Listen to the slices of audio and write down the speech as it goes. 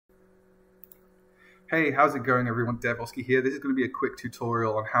Hey, how's it going everyone? Devosky here. This is going to be a quick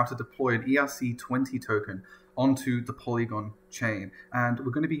tutorial on how to deploy an ERC20 token onto the Polygon chain. And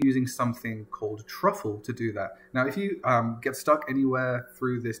we're going to be using something called truffle to do that. Now, if you get stuck anywhere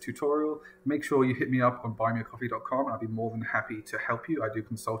through this tutorial, make sure you hit me up on buymeacoffee.com. I'll be more than happy to help you. I do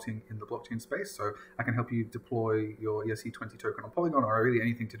consulting in the blockchain space, so I can help you deploy your ERC20 token on Polygon or really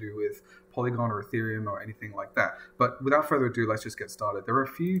anything to do with Polygon or Ethereum or anything like that. But without further ado, let's just get started. There are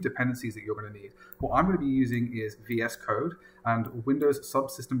a few dependencies that you're going to need. What I'm going to be using is VSCode and Windows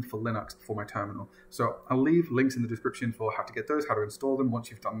Subsystem for Linux for my terminal. So I'll leave links in the description for how to get those, how to install them. Once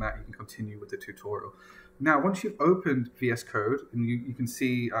you've done that, you can continue with the tutorial. Now, once you've opened VS Code, and you can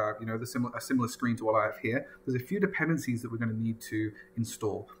see a similar screen to what I have here, there's a few dependencies that we're going to need to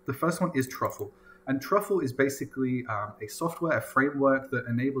install. The first one is Truffle. And Truffle is basically a software, a framework that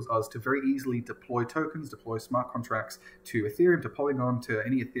enables us to very easily deploy tokens, deploy smart contracts to Ethereum, to Polygon, to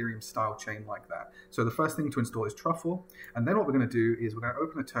any Ethereum style chain like that. So the first thing to install is Truffle. And then what we're going to do is we're going to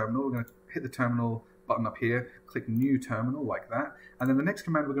open a terminal. We're going to hit the terminal button up here, click New Terminal like that. And then the next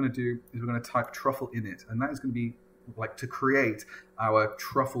command we're going to do is we're going to type truffle init. And that is going to be like to create our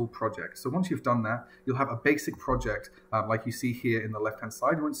truffle project. So once you've done that, you'll have a basic project like you see here in the left-hand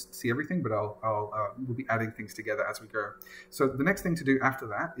side. You won't see everything, but we'll be adding things together as we go. So the next thing to do after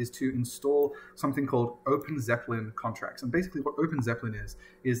that is to install something called Open Zeppelin contracts. And basically what Open Zeppelin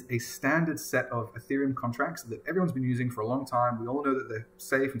is a standard set of Ethereum contracts that everyone's been using for a long time. We all know that they're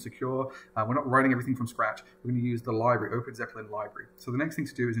safe and secure. We're not writing everything from scratch. We're going to use the library, Open Zeppelin library. So the next thing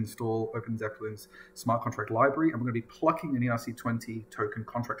to do is install Open Zeppelin's smart contract library, and we're going to be plucking an ERC20 token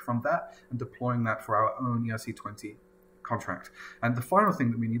contract from that and deploying that for our own ERC20 contract. And the final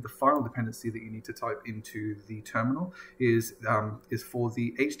thing that we need, the final dependency that you need to type into the terminal is for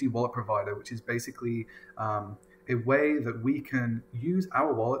the HDWalletProvider, which is basically a way that we can use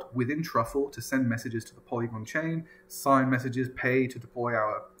our wallet within Truffle to send messages to the Polygon chain, sign messages, pay to deploy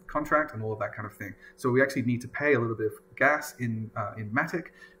our contract, and all of that kind of thing. So we actually need to pay a little bit of gas in Matic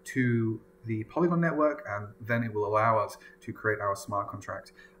to the Polygon network, and then it will allow us to create our smart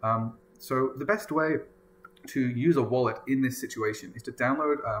contract. So the best way to use a wallet in this situation is to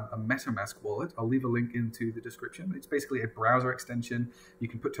download a Metamask wallet. I'll leave a link into the description. It's basically a browser extension. You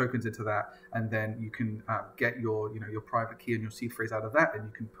can put tokens into that, and then you can get your private key and your seed phrase out of that, and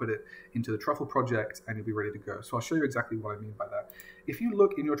you can put it into the Truffle project, and you'll be ready to go. So I'll show you exactly what I mean by that. If you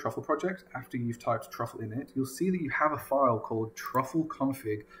look in your Truffle project, after you've typed truffle in it, you'll see that you have a file called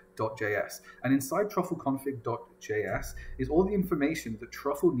truffleconfig.js. And inside truffleconfig.js is all the information that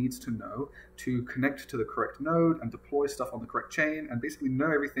Truffle needs to know to connect to the correct node and deploy stuff on the correct chain, and basically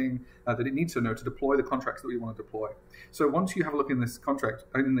know everything that it needs to know to deploy the contracts that we want to deploy. So once you have a look in this contract,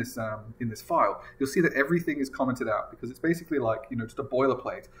 in this file, you'll see that everything is commented out, because it's basically like just a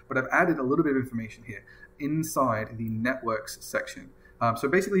boilerplate. But I've added a little bit of information here inside the networks section. So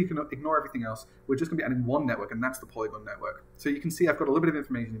basically you can ignore everything else. We're just going to be adding one network, and that's the Polygon network. So you can see I've got a little bit of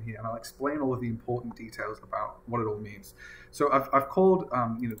information in here, and I'll explain all of the important details about what it all means. So I've called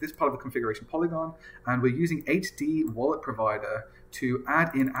this part of the configuration Polygon, and we're using HDWalletProvider to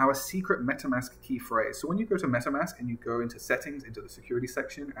add in our secret MetaMask key phrase. So when you go to MetaMask and you go into settings, into the security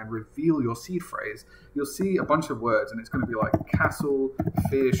section, and reveal your seed phrase, you'll see a bunch of words, and it's going to be like castle,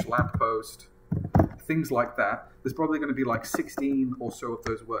 fish, lamppost, things like that. There's probably going to be like 16 or so of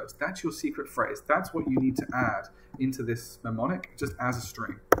those words. That's your secret phrase. That's what you need to add into this mnemonic just as a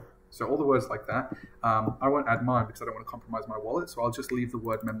string. So all the words like that. I won't add mine because I don't want to compromise my wallet, so I'll just leave the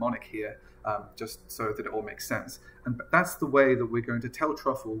word mnemonic here just so that it all makes sense. And that's the way that we're going to tell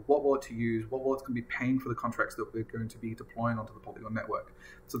Truffle what wallet to use, what wallet's going to be paying for the contracts that we're going to be deploying onto the Polygon network.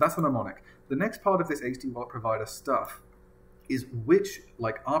 So that's the mnemonic. The next part of this HDWalletProvider stuff is which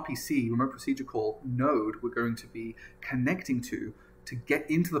RPC, remote procedure call, node we're going to be connecting to get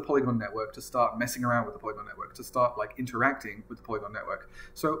into the Polygon network, to start messing around with the Polygon network, to start interacting with the Polygon network.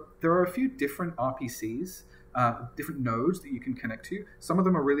 So there are a few different RPCs, different nodes that you can connect to. Some of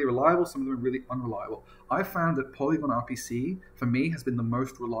them are really reliable, some of them are really unreliable. I found that Polygon RPC, for me, has been the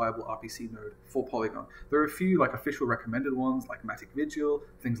most reliable RPC node for Polygon. There are a few official recommended ones like Matic Vigil,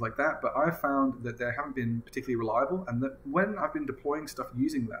 things like that, but I've found that they haven't been particularly reliable, and that when I've been deploying stuff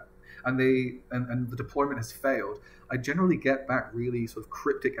using that, and the deployment has failed, I generally get back really sort of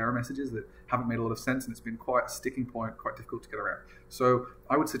cryptic error messages that haven't made a lot of sense, and it's been quite a sticking point, quite difficult to get around. So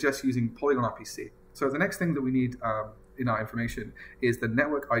I would suggest using Polygon RPC. So the next thing that we need in our information is the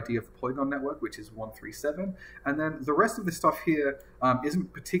network ID of the Polygon network, which is 137. And then the rest of the stuff here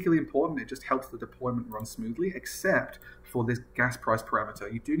isn't particularly important. It just helps the deployment run smoothly, except for this gas price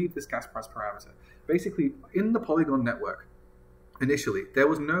parameter. You do need this gas price parameter. Basically, in the Polygon network, initially, there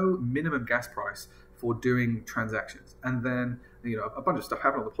was no minimum gas price for doing transactions. And then, a bunch of stuff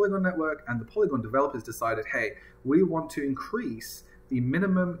happened on the Polygon network, and the Polygon developers decided, hey, we want to increase the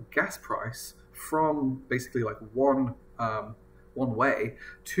minimum gas price from basically like one way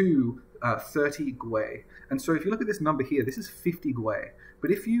to 30 gwei. And so if you look at this number here, this is 50 gwei. But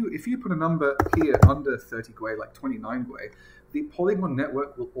if you put a number here under 30 gwei, like 29 gwei, the Polygon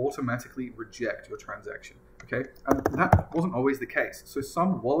network will automatically reject your transaction. Okay, and that wasn't always the case. So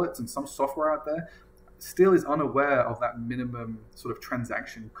some wallets and some software out there still is unaware of that minimum sort of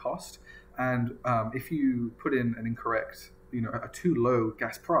transaction cost. And if you put in an incorrect, a too low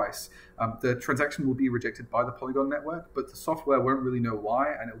gas price, the transaction will be rejected by the Polygon network, but the software won't really know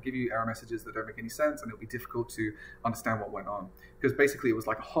why, and it'll give you error messages that don't make any sense, and it'll be difficult to understand what went on. Because basically it was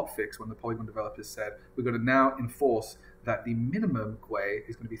like a hot fix when the Polygon developers said, we're going to now enforce that the minimum gwei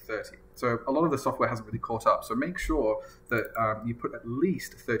is going to be 30. So a lot of the software hasn't really caught up. So make sure that you put at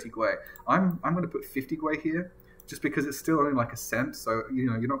least 30 gwei. I'm going to put 50 gwei here, just because it's still only like a cent, so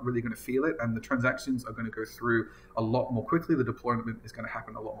you're not really going to feel it, and the transactions are going to go through a lot more quickly. The deployment is going to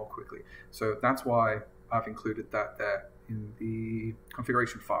happen a lot more quickly. So that's why I've included that there in the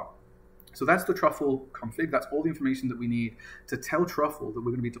configuration file. So that's the truffle config. That's all the information that we need to tell Truffle that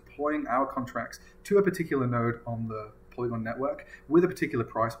we're going to be deploying our contracts to a particular node on the Polygon network with a particular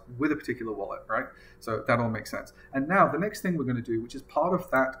price, with a particular wallet, right? So that all makes sense. And now the next thing we're going to do, which is part of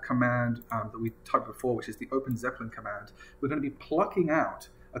that command that we typed before, which is the open Zeppelin command, we're going to be plucking out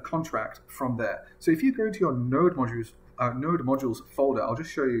a contract from there. So if you go to your node modules folder, I'll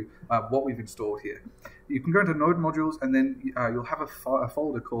just show you what we've installed here. You can go into node modules, and then you'll have a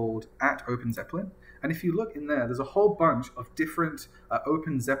folder called @OpenZeppelin. And if you look in there, there's a whole bunch of different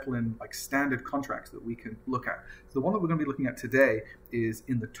Open Zeppelin like standard contracts that we can look at. So the one that we're going to be looking at today is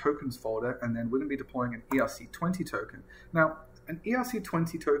in the tokens folder, and then we're going to be deploying an ERC20 token. Now, an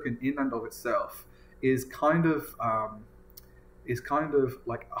ERC20 token in and of itself is kind of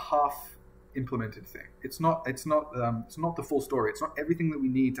like a half implemented thing. It's not the full story. It's not everything that we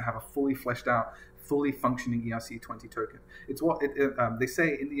need to have a fully fleshed out, fully functioning ERC20 token. It's what they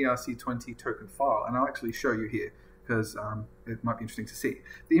say in the ERC20 token file, and I'll actually show you here because it might be interesting to see.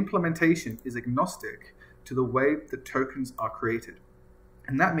 The implementation is agnostic to the way the tokens are created.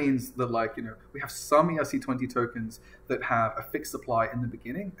 And that means that, we have some ERC20 tokens that have a fixed supply in the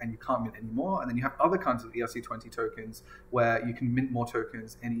beginning and you can't mint any more. And then you have other kinds of ERC20 tokens where you can mint more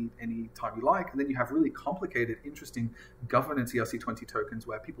tokens any time you like. And then you have really complicated, interesting governance ERC20 tokens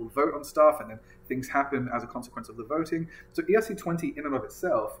where people vote on stuff and then things happen as a consequence of the voting. So ERC20 in and of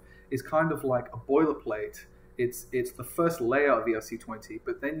itself is kind of like a boilerplate. It's the first layer of ERC20,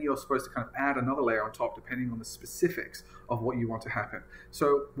 but then you're supposed to kind of add another layer on top depending on the specifics of what you want to happen.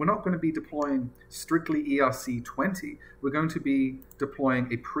 So we're not going to be deploying strictly ERC20. We're going to be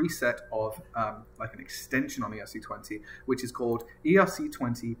deploying a preset of like an extension on ERC20, which is called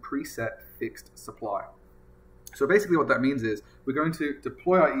ERC20 Preset Fixed Supply. So basically what that means is we're going to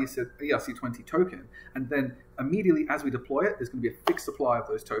deploy our ERC20 token, and then immediately as we deploy it, there's going to be a fixed supply of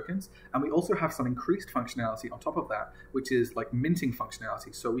those tokens. And we also have some increased functionality on top of that, which is like minting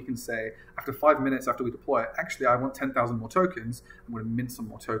functionality. So we can say after 5 minutes after we deploy it, actually I want 10,000 more tokens, I'm going to mint some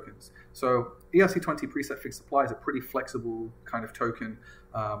more tokens. So ERC20 Preset Fixed Supply is a pretty flexible kind of token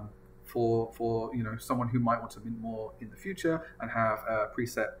for someone who might want to mint more in the future and have a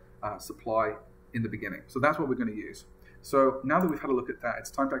preset supply in the beginning. So that's what we're going to use. So now that we've had a look at that, it's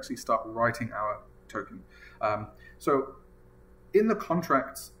time to actually start writing our token. So in the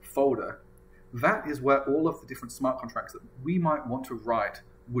contracts folder, that is where all of the different smart contracts that we might want to write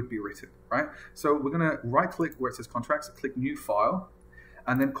would be written, right? So we're going to right click where it says contracts, click new file,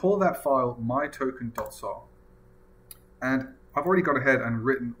 and then call that file mytoken.sol. And I've already gone ahead and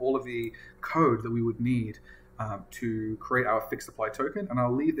written all of the code that we would need to create our fixed supply token, and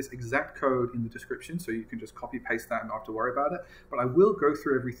I'll leave this exact code in the description so you can just copy paste that and not have to worry about it, but I will go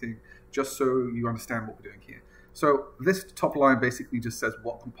through everything just so you understand what we're doing here. So this top line basically just says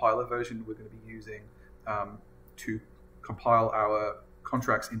what compiler version we're going to be using to compile our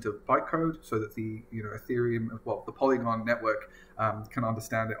contracts into bytecode so that the Ethereum, well, the Polygon network can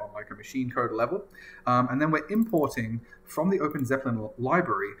understand it on like a machine code level. And then we're importing from the Open Zeppelin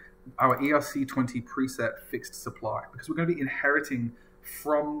library our ERC20 preset fixed supply, because we're going to be inheriting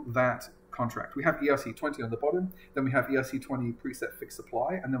from that contract. We have ERC20 on the bottom, then we have ERC20 preset fixed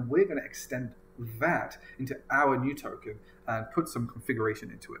supply, and then we're going to extend that into our new token and put some configuration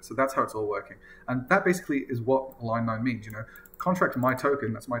into it. So that's how it's all working. And that basically is what line 9 means, contract my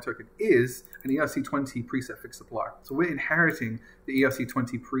token, that's my token, is an ERC20 preset fixed supply. So we're inheriting the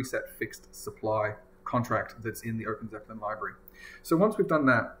ERC20 preset fixed supply contract that's in the Open Zeppelin library. So once we've done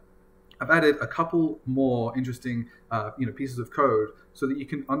that, I've added a couple more interesting pieces of code so that you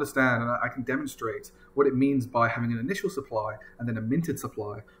can understand and I can demonstrate what it means by having an initial supply and then a minted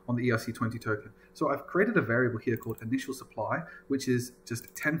supply on the ERC20 token. So I've created a variable here called initial supply, which is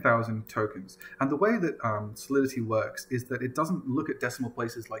just 10,000 tokens. And the way that Solidity works is that it doesn't look at decimal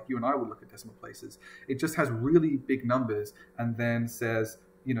places like you and I would look at decimal places. It just has really big numbers and then says,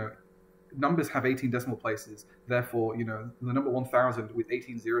 numbers have 18 decimal places, therefore, the number 1000 with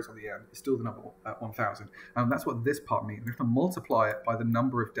 18 zeros on the end is still the number 1000. And that's what this part means. We have to multiply it by the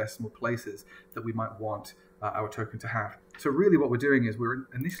number of decimal places that we might want our token to have. So really what we're doing is we're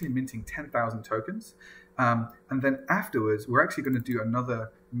initially minting 10,000 tokens, and then afterwards, we're actually going to do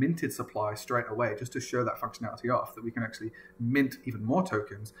another minted supply straight away, just to show that functionality off, that we can actually mint even more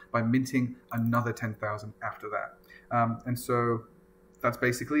tokens by minting another 10,000 after that. And so that's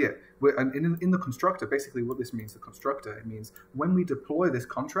basically it. In the constructor, basically what this means, it means when we deploy this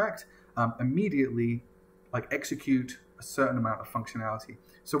contract, immediately execute a certain amount of functionality.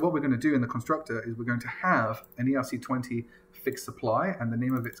 So what we're going to do in the constructor is we're going to have an ERC20 fixed supply, and the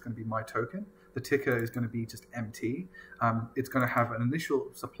name of it's going to be my token. The ticker is going to be just MT. It's going to have an initial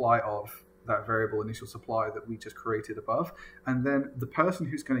supply of that variable initial supply that we just created above. And then the person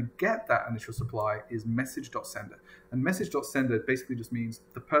who's going to get that initial supply is message.sender. And message.sender basically just means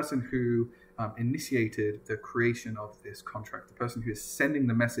the person who initiated the creation of this contract, the person who is sending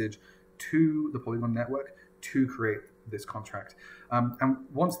the message to the Polygon network to create this contract. And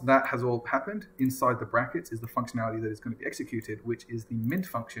once that has all happened, inside the brackets is the functionality that is going to be executed, which is the mint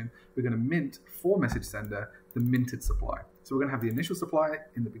function. We're going to mint for message sender the minted supply. So we're going to have the initial supply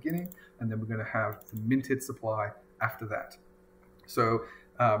in the beginning, and then we're going to have the minted supply after that. So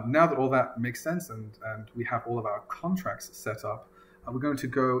now that all that makes sense and we have all of our contracts set up, we're going to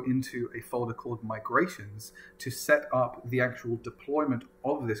go into a folder called migrations to set up the actual deployment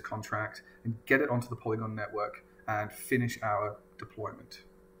of this contract and get it onto the Polygon network and finish our deployment.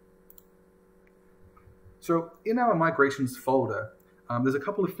 So in our migrations folder, there's a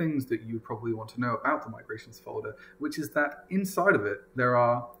couple of things that you probably want to know about the migrations folder, which is that inside of it, there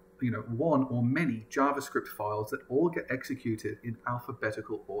are one or many JavaScript files that all get executed in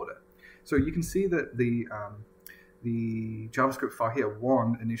alphabetical order. So you can see that the JavaScript file here,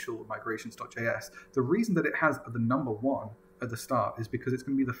 one initial migrations.js, the reason that it has the number 1 at the start is because it's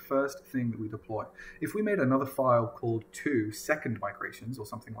going to be the first thing that we deploy. If we made another file called 2 second migrations or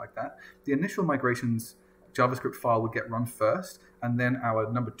something like that, the initial migrations JavaScript file would get run first, and then our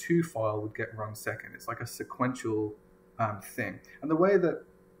number 2 file would get run second. It's like a sequential thing. And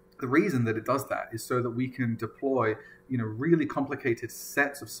the reason that it does that is so that we can deploy really complicated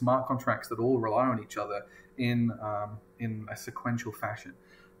sets of smart contracts that all rely on each other in a sequential fashion.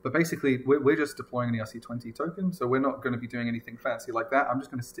 But basically, we're just deploying an ERC20 token, so we're not going to be doing anything fancy like that. I'm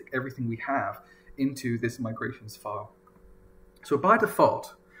just going to stick everything we have into this migrations file. So by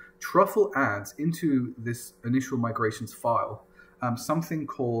default, Truffle adds into this initial migrations file something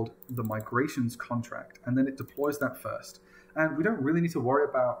called the migrations contract, and then it deploys that first. And we don't really need to worry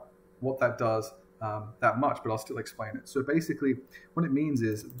about what that does that much, but I'll still explain it. So basically, what it means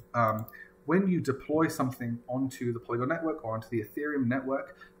is when you deploy something onto the Polygon network or onto the Ethereum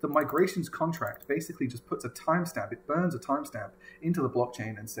network, the migrations contract basically just puts a timestamp, it burns a timestamp into the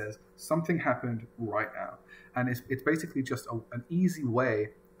blockchain and says something happened right now. And it's basically just an easy way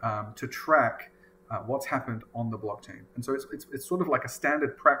to track what's happened on the blockchain. And so it's sort of like a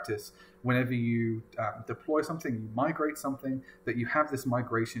standard practice whenever you deploy something, you migrate something, that you have this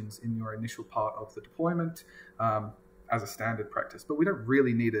migrations in your initial part of the deployment as a standard practice. But we don't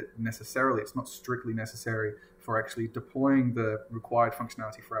really need it necessarily. It's not strictly necessary for actually deploying the required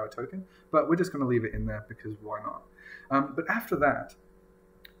functionality for our token, but we're just going to leave it in there because why not? But after that,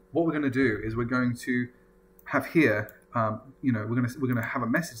 what we're going to do is we're going to have here, we're going to have a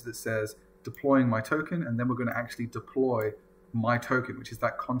message that says deploying my token, and then we're going to actually deploy my token, which is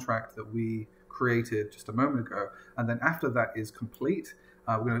that contract that we created just a moment ago. And then after that is complete,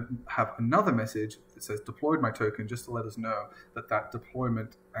 we're going to have another message that says deployed my token, just to let us know that that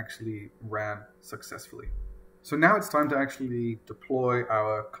deployment actually ran successfully. So now it's time to actually deploy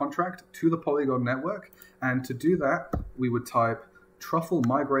our contract to the Polygon network. And to do that, we would type truffle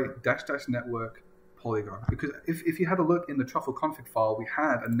migrate -- network Polygon. Because if you had a look in the truffle config file, we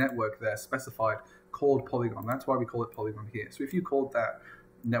had a network there specified called Polygon. That's why we call it Polygon here. So if you called that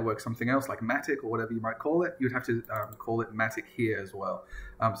network something else like Matic or whatever you might call it, you'd have to call it Matic here as well.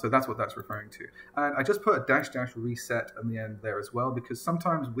 So that's what that's referring to. And I just put a -- reset in the end there as well, because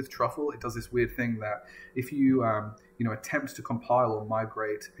sometimes with Truffle, it does this weird thing that if you attempt to compile or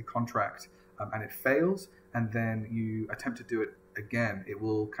migrate a contract and it fails, and then you attempt to do it again, it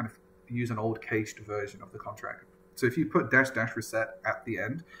will kind of use an old cached version of the contract. So if you put -- reset at the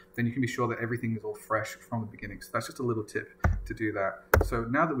end, then you can be sure that everything is all fresh from the beginning. So that's just a little tip to do that. So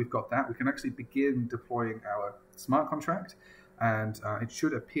now that we've got that, we can actually begin deploying our smart contract, and it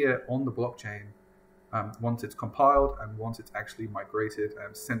should appear on the blockchain once it's compiled and once it's actually migrated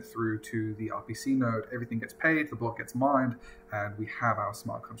and sent through to the RPC node. Everything gets paid, the block gets mined, and we have our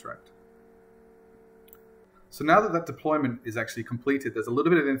smart contract. So now that that deployment is actually completed, there's a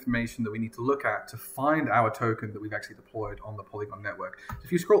little bit of information that we need to look at to find our token that we've actually deployed on the Polygon network. So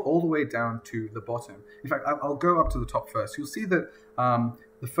if you scroll all the way down to the bottom, in fact, I'll go up to the top first. You'll see that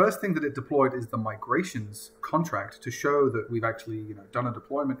the first thing that it deployed is the migrations contract to show that we've actually done a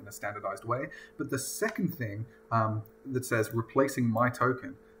deployment in a standardized way. But the second thing that says replacing my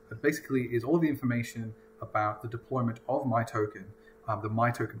token, that basically is all the information about the deployment of my token, the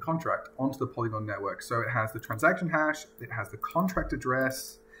my token contract, onto the Polygon network. So it has the transaction hash, it has the contract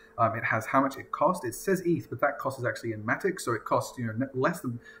address, it has how much it cost. It says ETH, but that cost is actually in Matic, so it costs less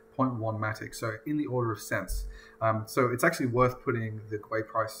than 0.1 Matic, so in the order of cents. So it's actually worth putting the Gwei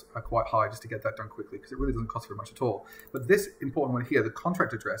price quite high just to get that done quickly, because it really doesn't cost very much at all. But this important one here, the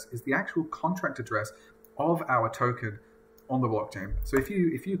contract address, is the actual contract address of our token on the blockchain. So if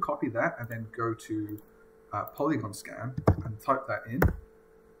you copy that and then go to Polygon scan and type that in,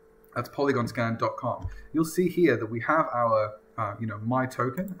 that's polygonscan.com. You'll see here that we have our my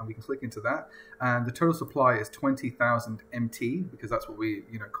token, and we can click into that, and the total supply is 20,000 MT, because that's what we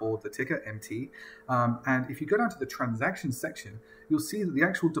call the ticker, MT. And if you go down to the transaction section, you'll see that the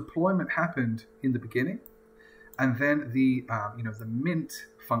actual deployment happened in the beginning, and then the the mint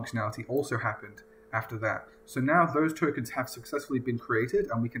functionality also happened after that. So now those tokens have successfully been created,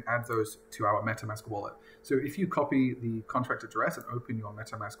 and we can add those to our Metamask wallet. So if you copy the contract address and open your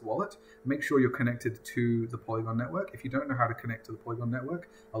Metamask wallet, make sure you're connected to the Polygon network. If you don't know how to connect to the Polygon network,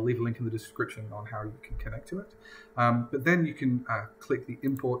 I'll leave a link in the description on how you can connect to it. But then you can click the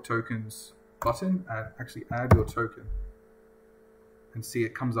import tokens button and actually add your token, and see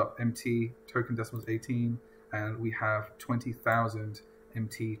it comes up MT, token decimals 18, and we have 20,000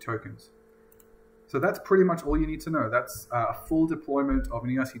 MT tokens. So that's pretty much all you need to know. That's a full deployment of an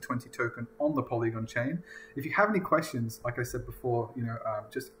ERC20 token on the Polygon chain. If you have any questions, like I said before,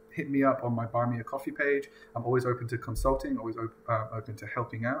 just hit me up on my Buy Me a Coffee page. I'm always open to consulting, always open to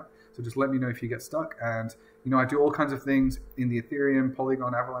helping out. So just let me know if you get stuck. And I do all kinds of things in the Ethereum,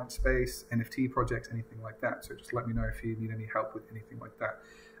 Polygon, Avalanche space, NFT projects, anything like that. So just let me know if you need any help with anything like that.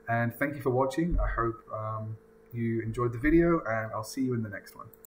 And thank you for watching. I hope you enjoyed the video, and I'll see you in the next one.